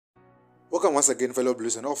Welcome once again, fellow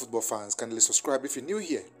Blues and all football fans. Kindly subscribe if you're new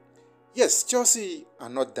here. Yes, Chelsea are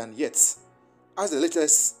not done yet, as the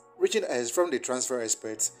latest reaching edge from the transfer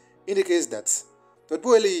experts indicates that Todd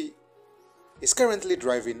Boehly is currently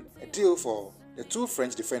driving a deal for the two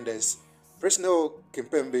French defenders, Kounde and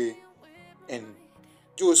Kimpembe and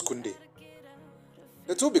Jules Kounde.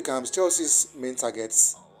 The two becomes Chelsea's main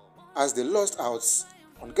targets as they lost out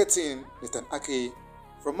on getting Nathan Ake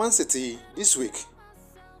from Man City this week.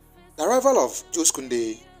 The arrival of Jules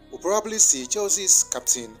Kounde will probably see Chelsea's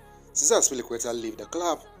captain Cesar Azpilicueta leave the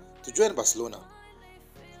club to join Barcelona.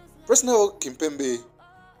 Kounde and Kimpembe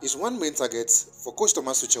is one main target for coach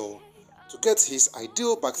Thomas Tuchel to get his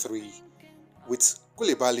ideal back three, with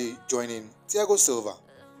Koulibaly joining Thiago Silva.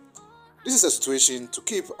 This is a situation to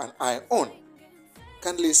keep an eye on.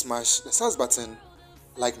 Kindly smash the subs button,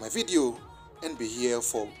 like my video, and be here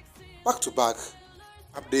for back-to-back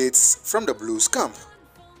updates from the Blues camp.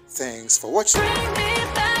 Thanks for watching.